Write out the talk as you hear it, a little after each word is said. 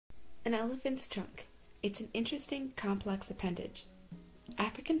An elephant's trunk. It's an interesting, complex appendage.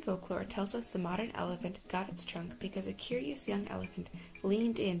 African folklore tells us the modern elephant got its trunk because a curious young elephant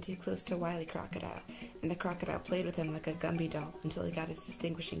leaned in too close to a wily crocodile, and the crocodile played with him like a Gumby doll until he got his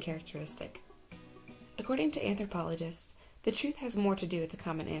distinguishing characteristic. According to anthropologists, the truth has more to do with the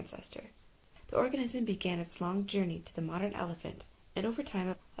common ancestor. The organism began its long journey to the modern elephant, and over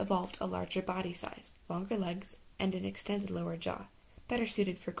time evolved a larger body size, longer legs, and an extended lower jaw, better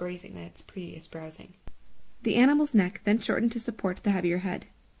suited for grazing than its previous browsing. The animal's neck then shortened to support the heavier head.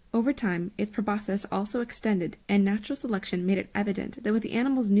 Over time, its proboscis also extended, and natural selection made it evident that with the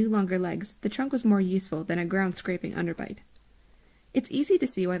animal's new longer legs, the trunk was more useful than a ground-scraping underbite. It's easy to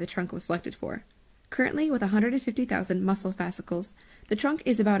see why the trunk was selected for. Currently, with 150,000 muscle fascicles, the trunk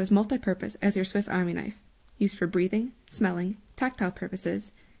is about as multi-purpose as your Swiss Army knife, used for breathing, smelling, tactile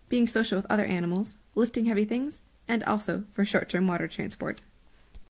purposes, being social with other animals, lifting heavy things, and also for short-term water transport.